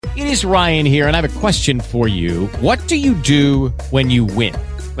It is Ryan here, and I have a question for you. What do you do when you win?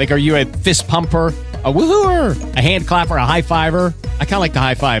 Like, are you a fist pumper, a woohooer, a hand clapper, a high fiver? I kind of like the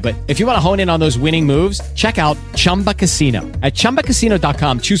high five, but if you want to hone in on those winning moves, check out Chumba Casino. At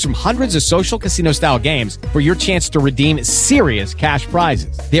ChumbaCasino.com, choose from hundreds of social casino-style games for your chance to redeem serious cash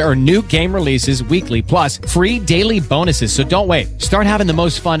prizes. There are new game releases weekly, plus free daily bonuses. So don't wait. Start having the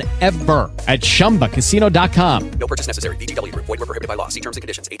most fun ever at ChumbaCasino.com. No purchase necessary. VGW Group. Void where prohibited by law. See terms and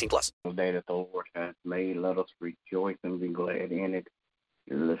conditions. 18+. The day that the Lord has made, let us rejoice and be glad in it.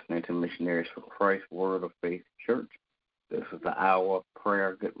 You're listening to Missionaries for Christ, Word of Faith Church. This is the hour of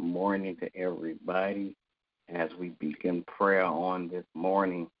prayer. Good morning to everybody as we begin prayer on this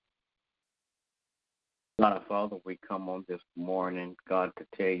morning. God, our Father, we come on this morning, God, to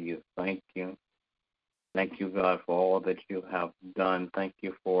tell you thank you. Thank you, God, for all that you have done. Thank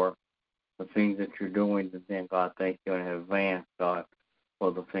you for the things that you're doing. And then, God, thank you in advance, God,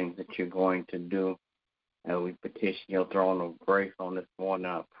 for the things that you're going to do. As we petition your throne of grace on this morning,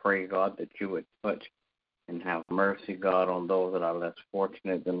 I pray, God, that you would touch and have mercy, God, on those that are less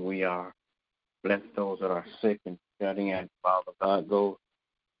fortunate than we are. Bless those that are sick and shut in, Father God. Those,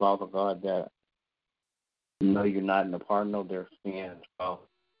 Father God, that know you're not in the pardon of their sins, Father.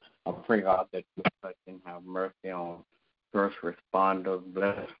 I pray, God, that you touch and have mercy on first responders.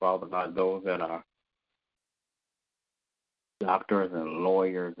 Bless, Father God, those that are doctors and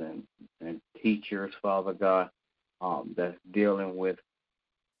lawyers and teachers, Father God, that's dealing with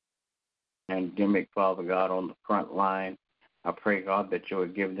pandemic, Father God, on the front line. I pray, God, that you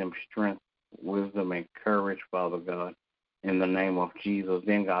would give them strength, wisdom, and courage, Father God, in the name of Jesus.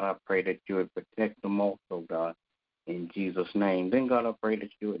 Then, God, I pray that you would protect them also, God, in Jesus' name. Then, God, I pray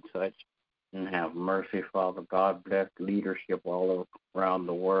that you would touch and have mercy, Father God. Bless leadership all around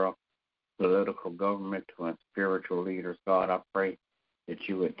the world, political, governmental, and spiritual leaders. God, I pray that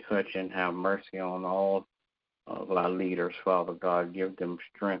you would touch and have mercy on all of our leaders, Father God. Give them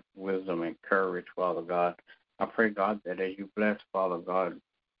strength, wisdom, and courage, Father God. I pray, God, that as you bless, Father God,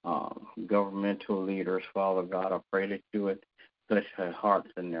 governmental leaders, Father God, I pray that you would touch their hearts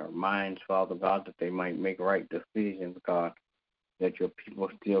and their minds, Father God, that they might make right decisions, God, that your people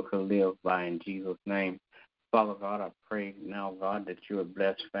still can live by in Jesus' name. Father God, I pray now, God, that you would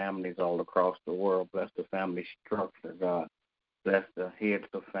bless families all across the world. Bless the family structure, God. Bless the heads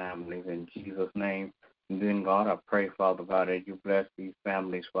of families in Jesus' name. And then, God, I pray, Father God, as you bless these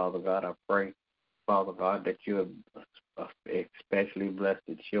families, Father God, I pray, Father God, that you would especially bless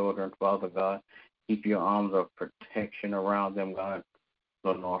the children, Father God. Keep your arms of protection around them, God,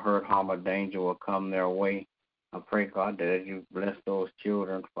 so no hurt, harm, or danger will come their way. I pray, God, that as you bless those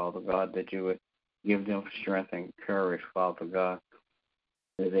children, Father God, that you would give them strength and courage, Father God,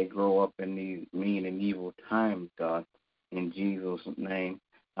 as they grow up in these mean and evil times, God, in Jesus' name.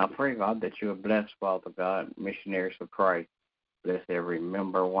 I pray, God, that you would bless, Father God, Missionaries for Christ. Bless every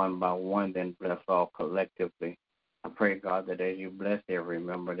member one by one, then bless all collectively. I pray, God, that as you bless every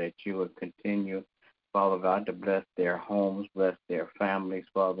member, that you would continue, Father God, to bless their homes, bless their families,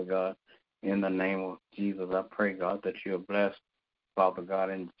 Father God. In the name of Jesus, I pray, God, that you would bless, Father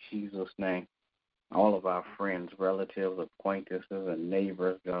God, in Jesus' name, all of our friends, relatives, acquaintances, and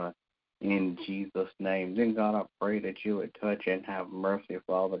neighbors, God, in Jesus' name. Then, God, I pray that you would touch and have mercy,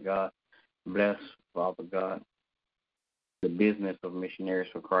 Father God. Bless, Father God, the business of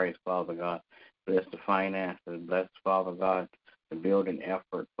Missionaries for Christ, Father God. Bless the finances. Bless, Father God, the building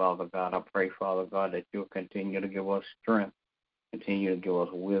effort, Father God. I pray, Father God, that you'll continue to give us strength, continue to give us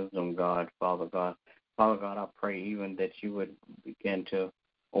wisdom, God, Father God. Father God, I pray even that you would begin to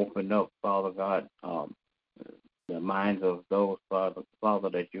open up, Father God, the minds of those, Father,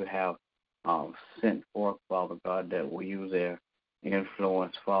 that you have sent forth, Father God, that will use their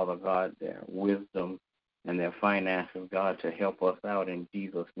influence, Father God, their wisdom and their finances, God, to help us out in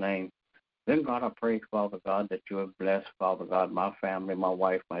Jesus' name. Then, God, I pray, Father God, that you would bless, Father God, my family, my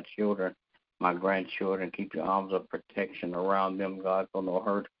wife, my children, my grandchildren. Keep your arms of protection around them, God, so no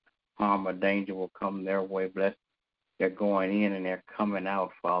hurt, harm, or danger will come their way. Bless they're going in and they're coming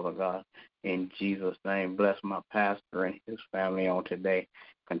out, Father God, in Jesus' name. Bless my pastor and his family on today.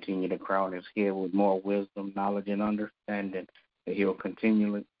 Continue to crown his head with more wisdom, knowledge, and understanding, that he'll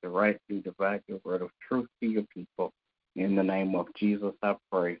continually to rightly divide your word of truth to your people. In the name of Jesus, I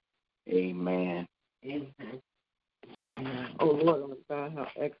pray. Amen. Amen. Oh, Lord, our God, how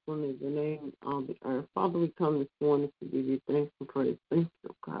excellent is your name on the earth. Father, we come this morning to give you thanks and praise. Thank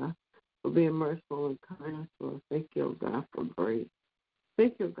you, God, for being merciful and kind to us. Thank you, God, for grace.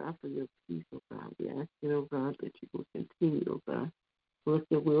 Thank you, God, for your peace, oh God. We ask you, oh God, that you will continue, oh God, to let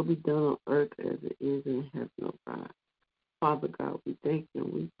your will be done on earth as it is in heaven, oh God. Father God, we thank you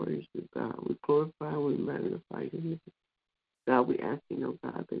and we praise you, God. We glorify and we magnify you. God, we ask you, oh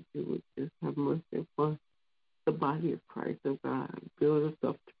God, that you would just have mercy upon the body of Christ, oh God. Build us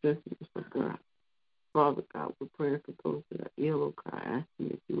up to business, oh God. Father God, we're praying for those that are ill, oh God, asking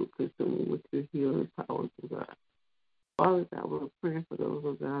that you would consume them with your healing powers, oh God. Father God, we're praying for those,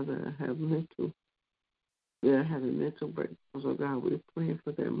 oh God, that are having mental breakdowns, oh God. We're praying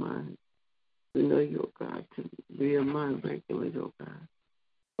for their minds. We know you, oh God, to be a mind regulator, oh God.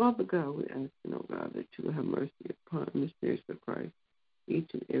 Father God, we ask you, oh God, that you will have mercy upon the Spirit of Christ, each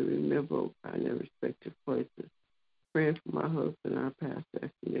and every member, oh God, in their respective places. Praying for my husband, our pastor,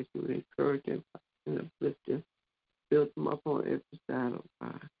 asking that you would encourage him and uplift him, build him up on every side, oh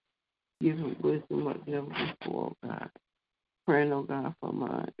God. Give him wisdom like never before, oh God. Praying, oh God, for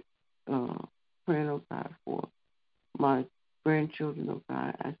my grandchildren, oh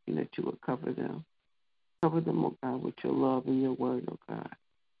God, asking that you would cover them. Cover them, oh God, with your love and your word, oh God.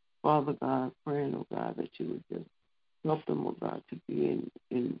 Father God, praying, oh God, that you would just help them, oh God, to be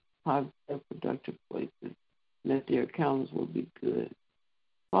in positive, productive places, and that their accountants will be good.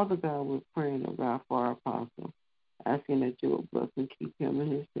 Father God, we're praying, oh God, for our apostle, asking that you will bless and keep him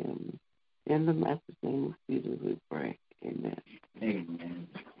and his family. In the master's name of Jesus, we pray. Amen. Amen.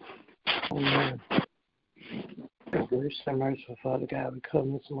 Amen. Gracious and merciful Father God, we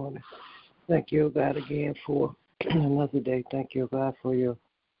come this morning. Thank you, God, again for another day. Thank you, God, for your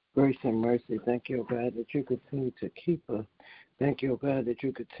grace and mercy. Thank you, God, that you continue to keep us. Thank you, God, that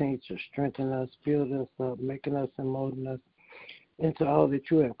you continue to strengthen us, build us up, making us and molding us into all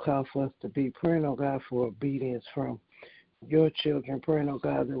that you have called for us to be. Praying, oh God, for obedience from your children. Praying, oh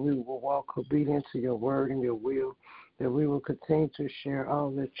God, that we will walk obedient to your word and your will, that we will continue to share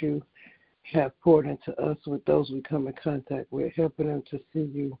all that you have poured into us with those we come in contact with, helping them to see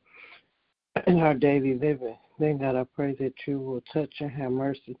you in our daily living. Then, God, I pray that you will touch and have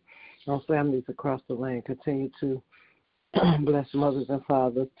mercy on families across the land. Continue to bless mothers and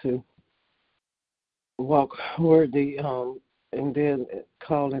fathers to walk worthy and then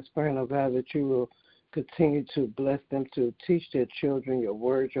call and praying, oh God, that you will continue to bless them to teach their children your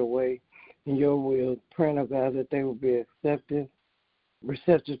word, your way, and your will. Praying, oh God, that they will be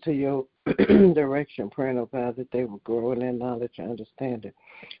receptive to your direction. Praying, oh God, that they will grow in their knowledge and understanding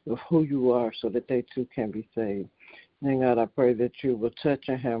of who you are so that they too can be saved. And God, I pray that you will touch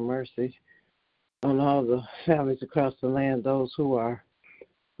and have mercy on all the families across the land, those who are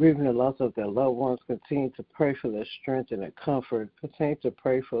grieving the loss of their loved ones. Continue to pray for their strength and their comfort. Continue to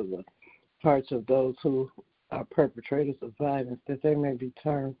pray for the hearts of those who are perpetrators of violence, that they may be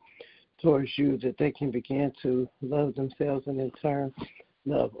turned towards you, that they can begin to love themselves and in turn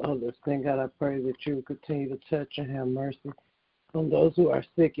love others. Then, God, I pray that you continue to touch and have mercy on those who are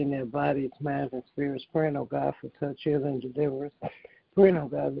sick in their bodies, minds, and spirits. Praying, oh God, for touch, healing, and deliverance. Praying, oh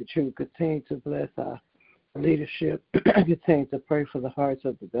God, that you continue to bless our leadership. Continue to pray for the hearts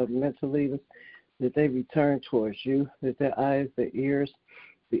of the governmental leaders, that they be turned towards you, that their eyes, their ears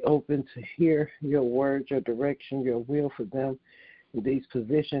be open to hear your word, your direction, your will for them in these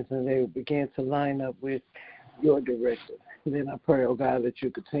positions, and they will begin to line up with your directive. And then I pray, oh God, that you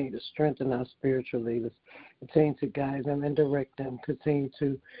continue to strengthen our spiritual leaders, continue to guide them and direct them, continue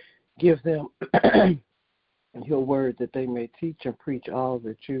to give them your word that they may teach and preach all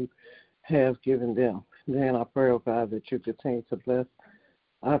that you have given them. Then I pray, oh God, that you continue to bless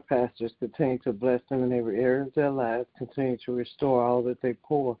our pastors, continue to bless them in every area of their lives, continue to restore all that they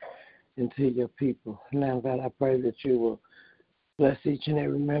pour into your people. Now, God, I pray that you will bless each and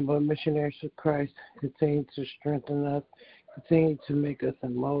every member of Missionaries of Christ, continue to strengthen us, continue to make us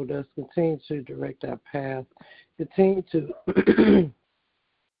and mold us, continue to direct our path, continue to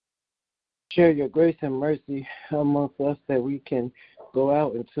share your grace and mercy amongst us that we can go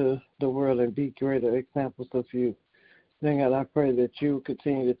out into the world and be greater examples of you. Then, God, I pray that you will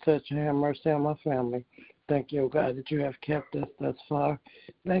continue to touch and have mercy on my family. Thank you, oh God, that you have kept us thus far.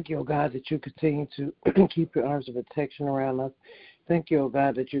 Thank you, oh God, that you continue to keep your arms of protection around us. Thank you, oh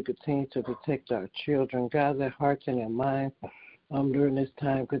God, that you continue to protect our children. God, their hearts and their minds during this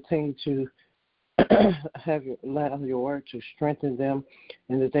time. Continue to allow your word to strengthen them,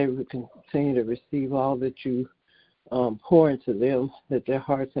 and that they will continue to receive all that you pour into them, that their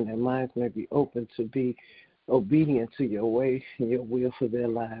hearts and their minds may be open to be obedient to your way and your will for their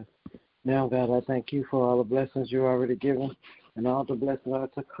lives. Now, God, I thank you for all the blessings you've already given and all the blessings are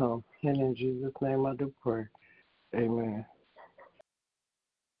to come. And in Jesus' name I do pray. Amen.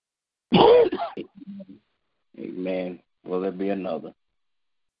 Amen. Will there be another?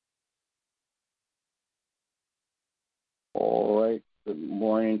 All right. Good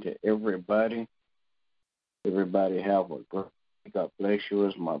morning to everybody. Everybody have a God bless you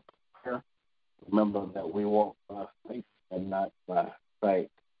is my prayer. Remember that we walk by faith and not by sight.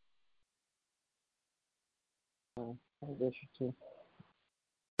 God bless you too.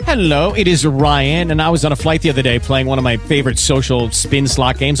 Hello, it is Ryan, and I was on a flight the other day playing one of my favorite social spin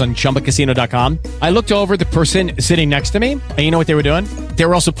slot games on ChumbaCasino.com. I looked over at the person sitting next to me, and you know what they were doing? They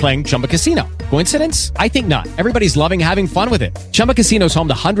were also playing Chumba Casino. Coincidence? I think not. Everybody's loving having fun with it. Chumba Casino is home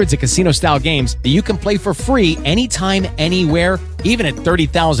to hundreds of casino-style games that you can play for free anytime, anywhere, even at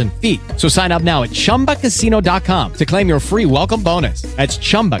 30,000 feet. So sign up now at ChumbaCasino.com to claim your free welcome bonus. That's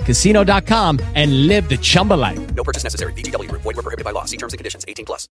ChumbaCasino.com and live the Chumba life. No purchase necessary. VGW Group. Void where prohibited by law. See terms and conditions. 18+.